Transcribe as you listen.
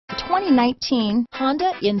2019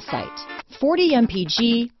 Honda Insight. 40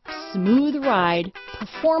 mpg, smooth ride,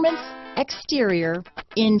 performance, exterior,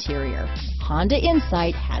 interior. Honda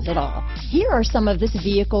Insight has it all. Here are some of this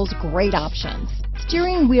vehicle's great options: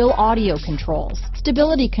 steering wheel audio controls,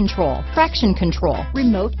 stability control, traction control,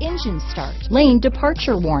 remote engine start, lane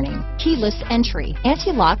departure warning, keyless entry,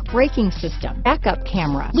 anti-lock braking system, backup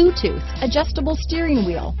camera, Bluetooth, adjustable steering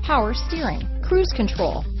wheel, power steering, cruise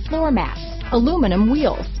control, floor mats, aluminum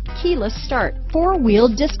wheels, keyless start, four-wheel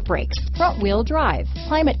disc brakes, front-wheel drive,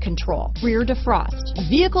 climate control, rear defrost. A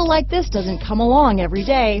vehicle like this doesn't come along every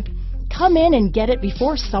day. Come in and get it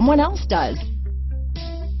before someone else does.